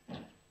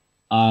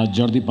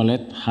 Jordi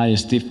Palet. Hi,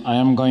 Steve. I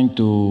am going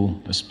to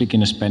speak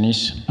in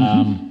Spanish.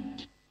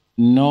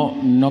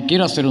 No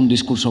quiero hacer un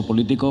discurso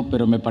político,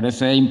 pero me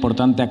parece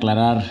importante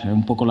aclarar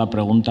un poco la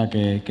pregunta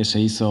que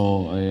se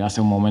hizo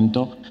hace un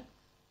momento.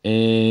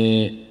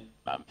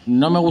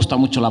 No me gusta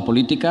mucho la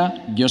política.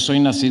 Yo soy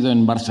nacido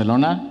en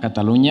Barcelona,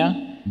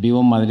 Cataluña.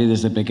 Vivo en Madrid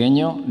desde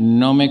pequeño.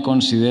 No me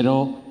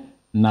considero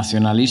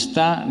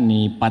nacionalista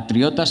ni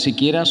patriota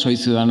siquiera. Soy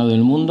ciudadano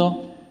del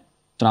mundo.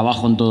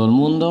 Trabajo en todo el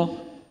mundo.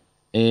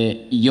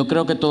 Y yo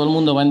creo que todo el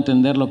mundo va a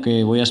entender lo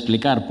que voy a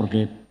explicar,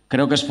 porque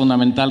creo que es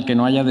fundamental que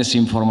no haya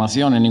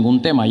desinformación en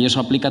ningún tema, y eso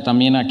aplica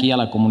también aquí a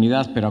la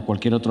comunidad, pero a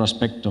cualquier otro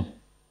aspecto.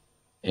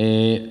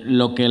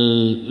 Lo que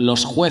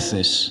los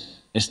jueces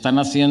están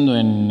haciendo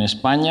en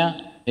España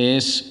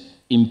es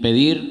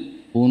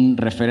impedir un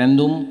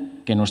referéndum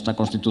que nuestra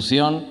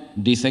Constitución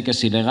dice que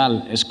es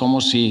ilegal. Es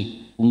como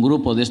si un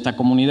grupo de esta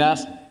comunidad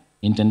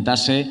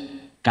intentase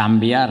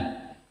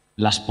cambiar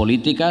las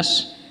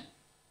políticas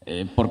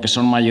porque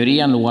son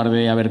mayoría en lugar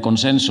de haber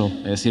consenso.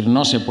 Es decir,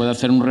 no se puede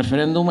hacer un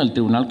referéndum, el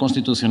Tribunal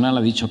Constitucional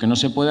ha dicho que no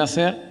se puede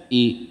hacer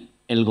y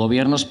el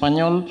gobierno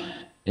español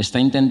está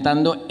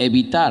intentando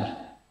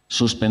evitar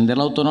suspender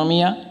la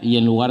autonomía y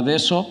en lugar de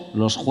eso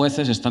los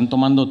jueces están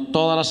tomando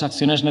todas las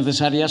acciones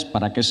necesarias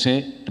para que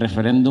ese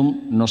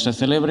referéndum no se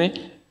celebre.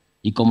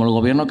 Y como el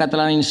gobierno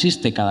catalán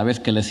insiste cada vez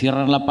que le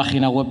cierran la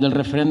página web del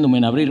referéndum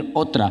en abrir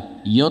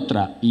otra y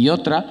otra y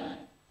otra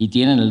y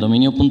tienen el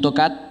dominio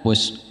 .cat,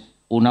 pues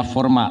una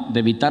forma de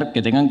evitar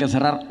que tengan que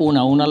cerrar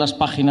una a una las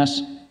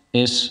páginas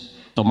es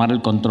tomar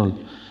el control.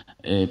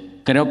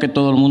 Creo que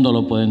todo el mundo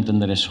lo puede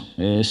entender eso.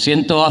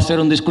 Siento hacer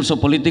un discurso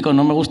político,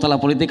 no me gusta la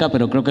política,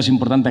 pero creo que es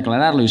importante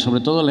aclararlo. Y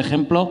sobre todo el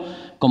ejemplo,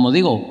 como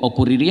digo,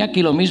 ocurriría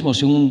aquí lo mismo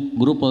si un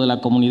grupo de la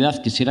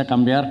comunidad quisiera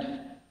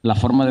cambiar la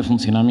forma de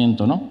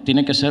funcionamiento, ¿no?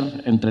 Tiene que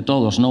ser entre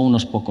todos, no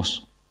unos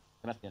pocos.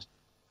 Gracias.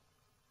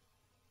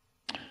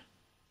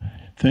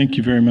 Thank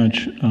you very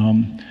much.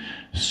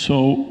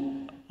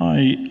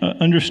 I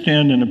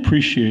understand and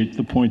appreciate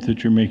the point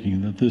that you're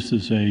making, that this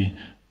is a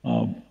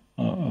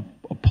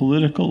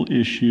political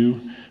issue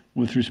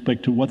with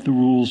respect to what the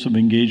rules of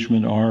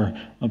engagement are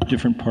of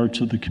different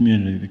parts of the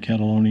community, the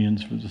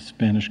Catalonians, for the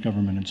Spanish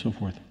government, and so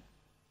forth.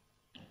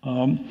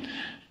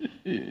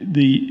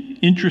 The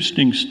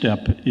interesting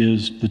step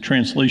is the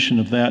translation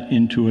of that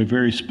into a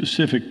very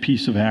specific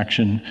piece of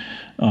action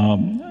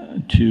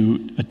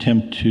to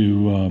attempt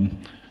to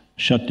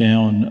shut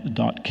down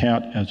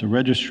 .cat as a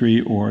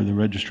registry or the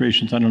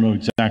registrations. I don't know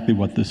exactly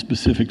what the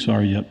specifics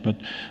are yet,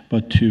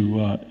 but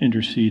to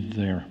intercede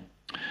there.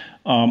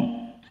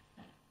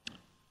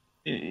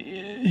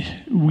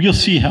 We'll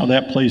see how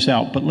that plays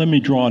out, but let me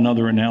draw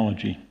another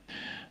analogy.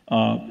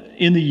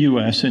 In the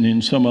US and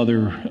in some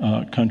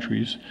other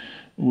countries,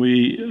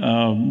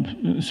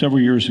 several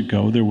years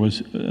ago, there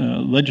was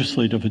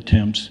legislative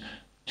attempts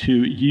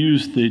to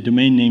use the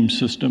domain name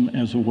system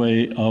as a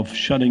way of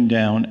shutting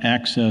down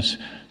access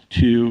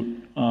to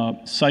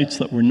sites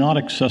that were not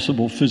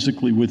accessible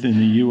physically within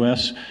the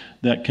US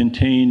that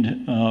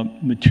contained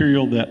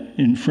material that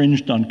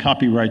infringed on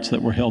copyrights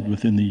that were held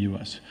within the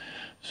US.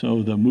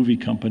 So the movie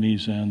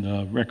companies and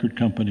the record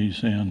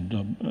companies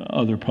and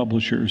other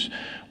publishers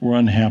were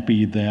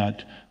unhappy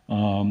that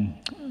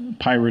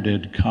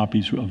pirated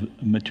copies of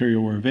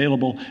material were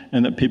available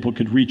and that people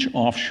could reach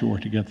offshore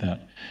to get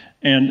that.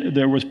 And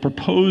there was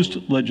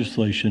proposed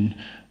legislation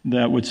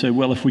that would say,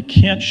 well, if we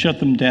can't shut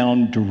them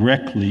down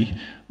directly,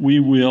 we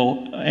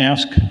will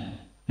ask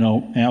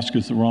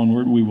is the wrong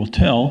word, we will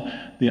tell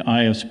the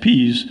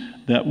ISPs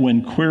that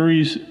when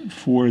queries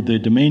for the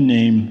domain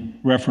name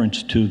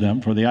reference to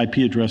them, for the IP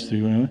address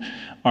to them,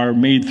 are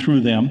made through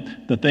them,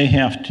 that they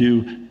have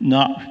to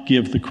not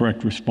give the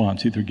correct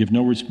response, either give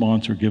no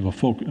response or give a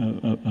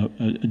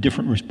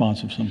different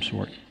response of some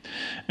sort.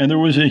 And there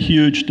was a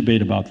huge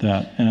debate about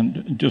that.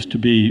 And just to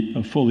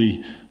be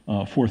fully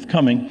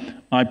forthcoming,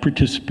 I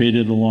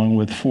participated along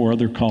with 4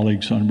 other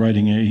colleagues on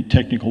writing a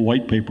technical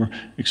white paper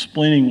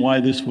explaining why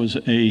this was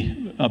a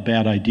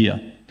bad idea.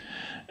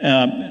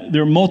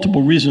 There are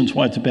multiple reasons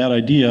why it's a bad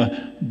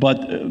idea,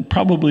 but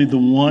probably the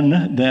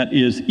one that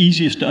is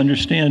easiest to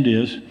understand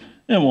is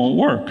it won't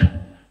work.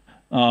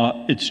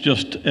 It's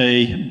just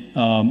a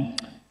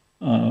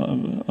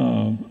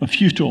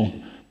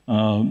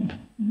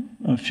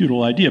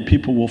futile idea.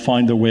 People will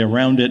find their way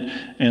around it,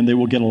 and they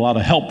will get a lot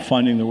of help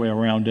finding their way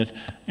around it,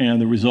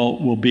 and the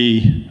result will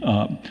be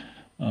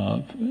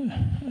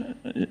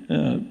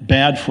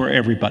bad for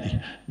everybody.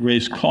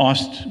 Raise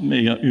costs,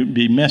 may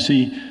be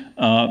messy,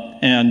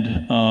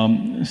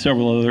 and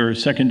several other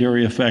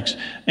secondary effects,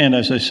 and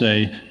as I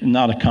say,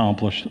 not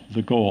accomplish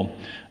the goal.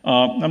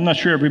 I'm not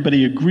sure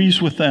everybody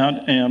agrees with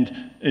that,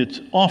 and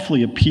it's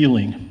awfully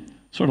appealing.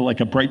 Sort of like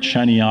a bright,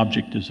 shiny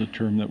object is a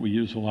term that we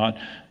use a lot,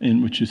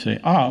 in which you say,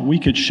 we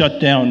could shut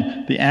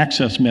down the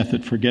access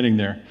method for getting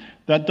there.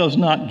 That does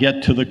not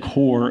get to the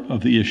core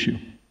of the issue.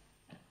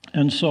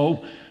 And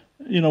so,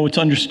 it's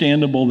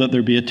understandable that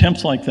there be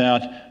attempts like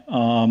that,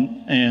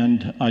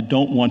 and I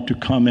don't want to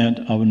comment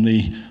on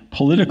the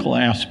political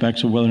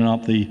aspects of whether or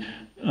not the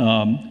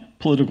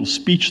political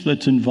speech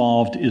that's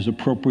involved is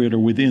appropriate or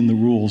within the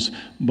rules,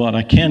 but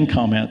I can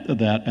comment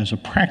that as a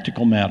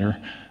practical matter,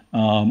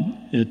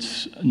 it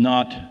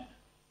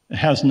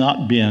has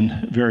not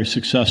been very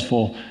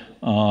successful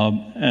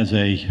as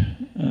a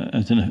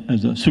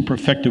super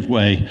effective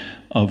way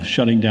of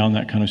shutting down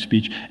that kind of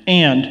speech,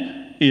 and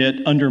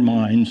it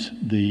undermines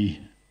the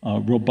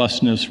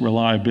robustness,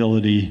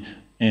 reliability,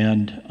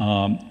 and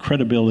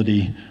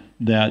credibility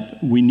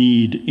that we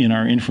need in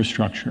our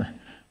infrastructure.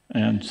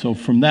 And so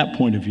from that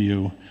point of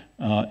view,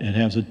 it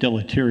has a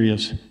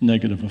deleterious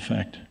negative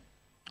effect.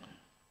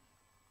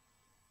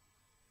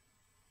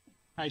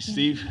 Hi,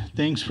 Steve.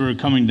 Thanks for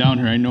coming down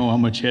here. I know how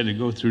much you had to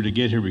go through to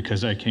get here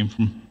because I came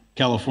from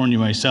California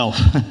myself.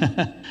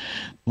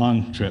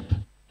 Long trip.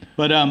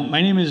 But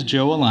my name is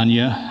Joe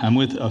Alanya. I'm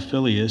with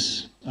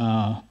Affilius,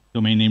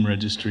 Domain Name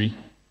Registry.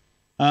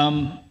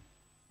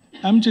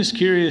 I'm just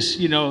curious,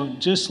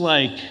 just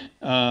like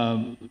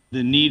the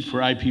need for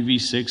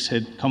IPv6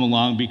 had come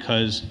along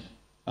because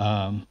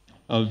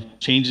of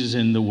changes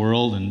in the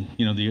world and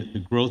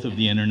the growth of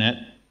the internet,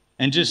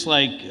 and just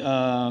like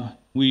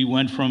we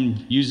went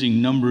from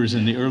using numbers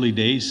in the early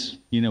days,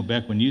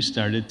 back when you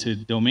started, to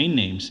domain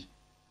names.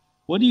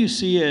 What do you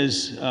see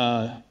as,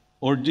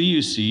 or do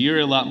you see, you're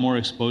a lot more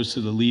exposed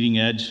to the leading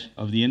edge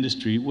of the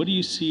industry. What do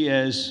you see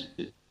as,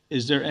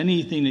 is there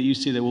anything that you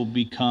see that will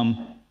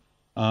become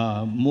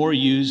more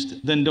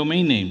used than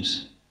domain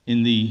names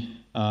in the,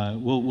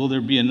 will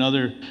there be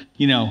another,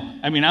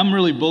 I'm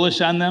really bullish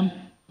on them,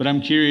 but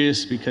I'm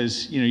curious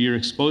because, you're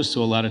exposed to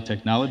a lot of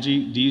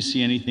technology. Do you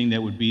see anything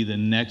that would be the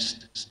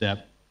next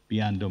step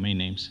beyond domain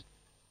names?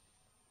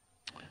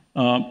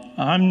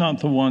 I'm not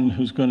the one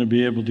who's going to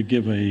be able to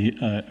give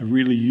a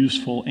really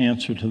useful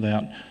answer to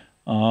that.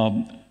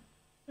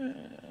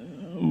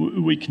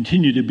 We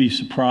continue to be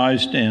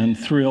surprised and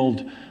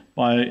thrilled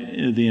by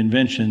the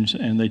inventions,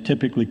 and they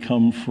typically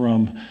come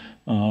from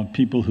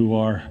people who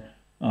are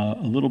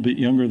a little bit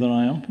younger than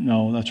I am.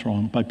 No, that's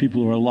wrong. By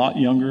people who are a lot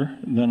younger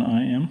than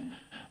I am.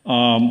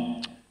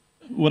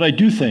 What I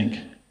do think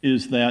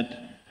is that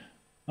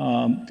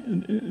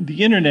the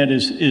internet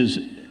is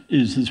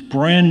this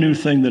brand new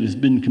thing that has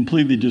been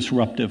completely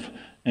disruptive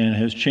and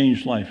has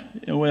changed life.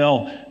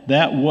 Well,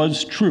 that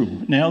was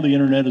true. Now the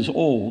internet is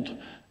old,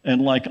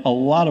 and like a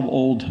lot of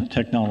old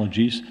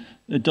technologies,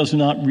 it does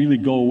not really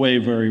go away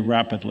very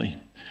rapidly.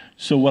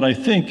 So what I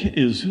think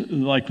is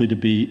likely to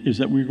be is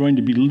that we're going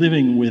to be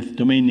living with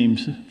domain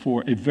names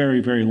for a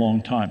very, very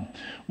long time.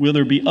 Will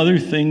there be other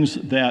things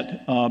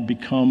that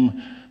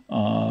become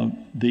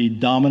the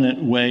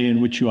dominant way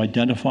in which you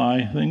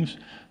identify things?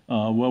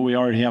 Well, we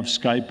already have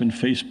Skype and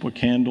Facebook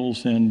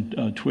handles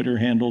and Twitter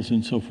handles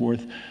and so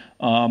forth.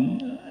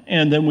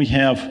 And then we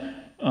have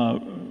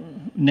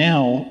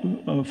now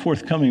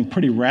forthcoming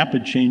pretty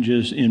rapid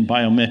changes in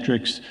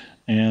biometrics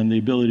and the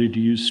ability to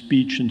use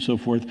speech and so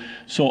forth.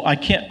 So I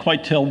can't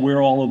quite tell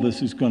where all of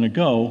this is going to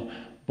go,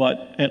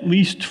 but at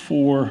least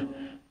for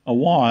a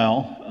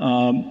while,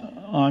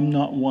 I'm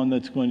not one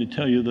that's going to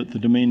tell you that the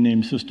domain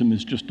name system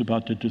is just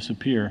about to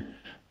disappear.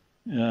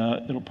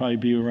 It'll probably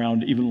be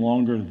around even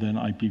longer than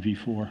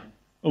IPv4.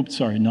 Oh,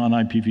 sorry,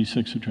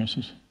 non-IPv6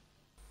 addresses.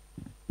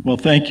 Well,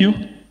 thank you.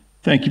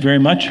 Thank you very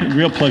much. A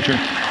real pleasure.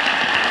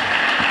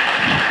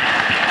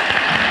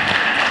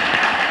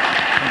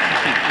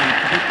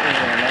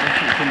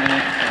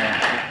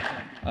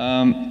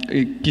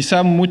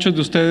 Quizá muchos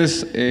de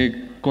ustedes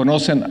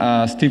conocen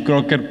a Steve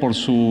Crocker por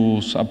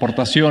sus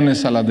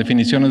aportaciones a las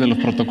definiciones de los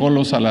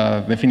protocolos, a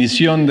la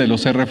definición de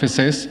los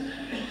RFCs.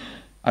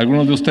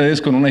 Algunos de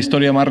ustedes con una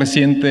historia más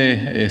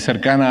reciente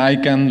cercana a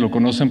ICANN lo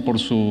conocen por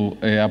su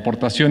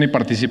aportación y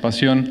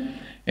participación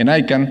en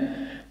ICANN,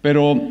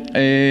 pero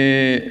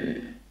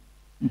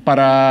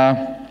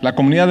para la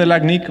comunidad del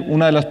LACNIC,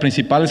 una de las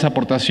principales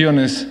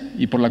aportaciones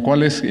y por la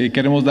cual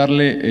queremos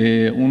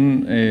darle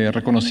un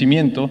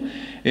reconocimiento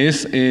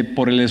es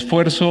por el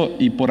esfuerzo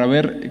y por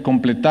haber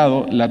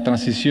completado la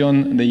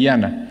transición de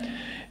IANA.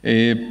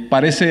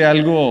 Parece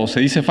algo,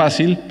 se dice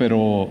fácil,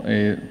 pero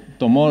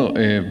tomó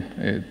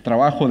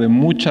trabajo de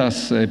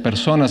muchas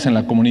personas en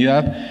la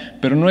comunidad,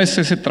 pero no es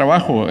ese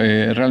trabajo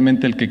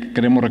realmente el que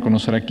queremos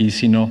reconocer aquí,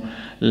 sino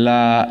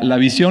la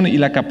visión y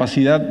la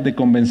capacidad de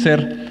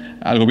convencer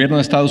al gobierno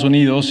de Estados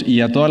Unidos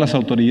y a todas las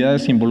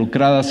autoridades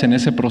involucradas en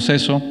ese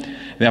proceso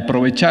de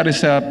aprovechar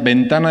esa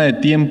ventana de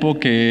tiempo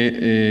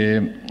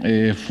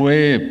que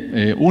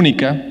fue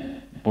única,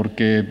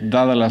 porque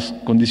dadas las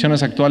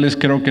condiciones actuales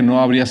creo que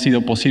no habría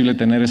sido posible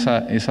tener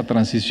esa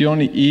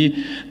transición y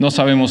no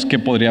sabemos qué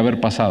podría haber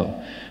pasado.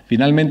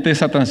 Finalmente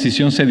esa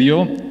transición se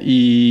dio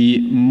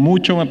y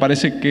mucho me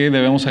parece que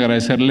debemos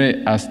agradecerle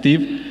a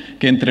Steve,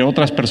 que entre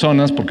otras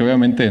personas, porque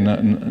obviamente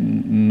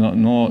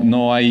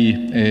no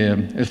hay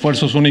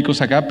esfuerzos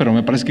únicos acá, pero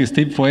me parece que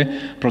Steve fue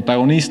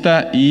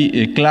protagonista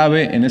y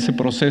clave en ese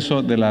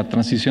proceso de la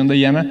transición de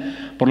IANA,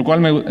 por lo cual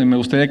me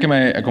gustaría que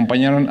me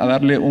acompañaran a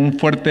darle un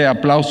fuerte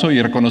aplauso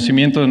y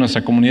reconocimiento de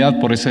nuestra comunidad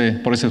por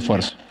ese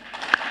esfuerzo.